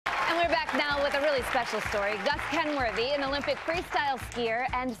We're back now with a really special story. Gus Kenworthy, an Olympic freestyle skier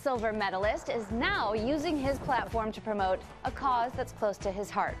and silver medalist, is now using his platform to promote a cause that's close to his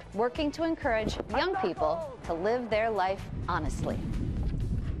heart, working to encourage young people to live their life honestly.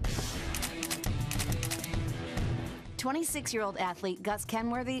 26-year-old athlete Gus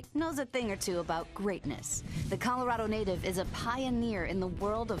Kenworthy knows a thing or two about greatness. The Colorado native is a pioneer in the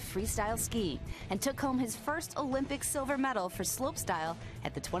world of freestyle skiing and took home his first Olympic silver medal for slopestyle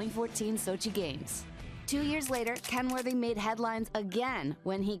at the 2014 Sochi Games. 2 years later, Kenworthy made headlines again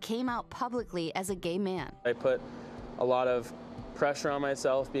when he came out publicly as a gay man. I put a lot of pressure on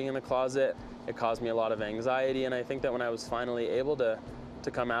myself being in the closet. It caused me a lot of anxiety, and I think that when I was finally able to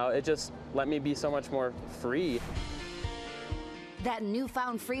come out, it just let me be so much more free. That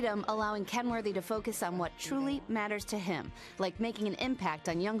newfound freedom allowing Kenworthy to focus on what truly matters to him, like making an impact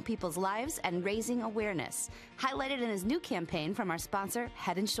on young people's lives and raising awareness, highlighted in his new campaign from our sponsor,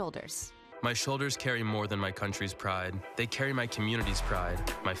 Head & Shoulders. My shoulders carry more than my country's pride. They carry my community's pride,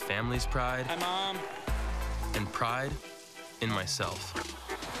 my family's pride, Hi, Mom. and pride in myself.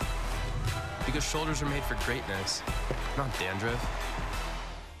 Because shoulders are made for greatness, not dandruff.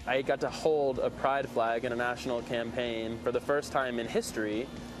 I got to hold a pride flag in a national campaign for the first time in history,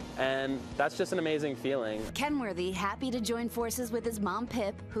 and that's just an amazing feeling. Kenworthy happy to join forces with his mom,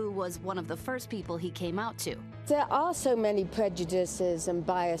 Pip, who was one of the first people he came out to. There are so many prejudices and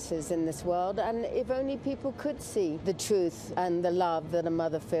biases in this world, and if only people could see the truth and the love that a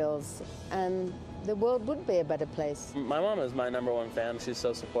mother feels, and the world would be a better place. My mom is my #1 fan. She's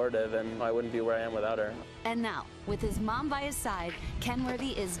so supportive, and I wouldn't be where I am without her. And now, with his mom by his side,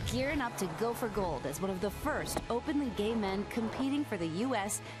 Kenworthy is gearing up to go for gold as one of the first openly gay men competing for the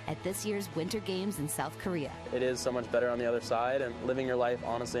U.S. at this year's Winter Games in South Korea. It is so much better on the other side, and living your life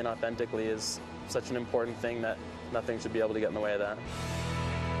honestly and authentically is such an important thing that nothing should be able to get in the way of that.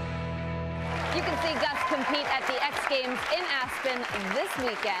 You can see Gus compete at the X Games in Aspen this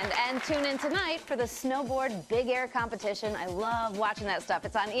weekend, and tune in tonight for the snowboard big air competition. I love watching that stuff.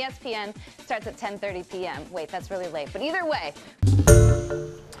 It's on ESPN, starts at 10:30 p.m. Wait, that's really late, but either way.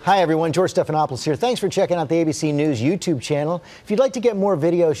 Hi everyone, George Stephanopoulos here. Thanks for checking out the ABC News YouTube channel. If you'd like to get more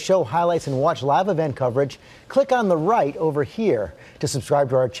videos, show highlights, and watch live event coverage, click on the right over here to subscribe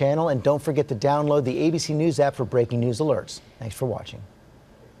to our channel, and don't forget to download the ABC News app for breaking news alerts. Thanks for watching.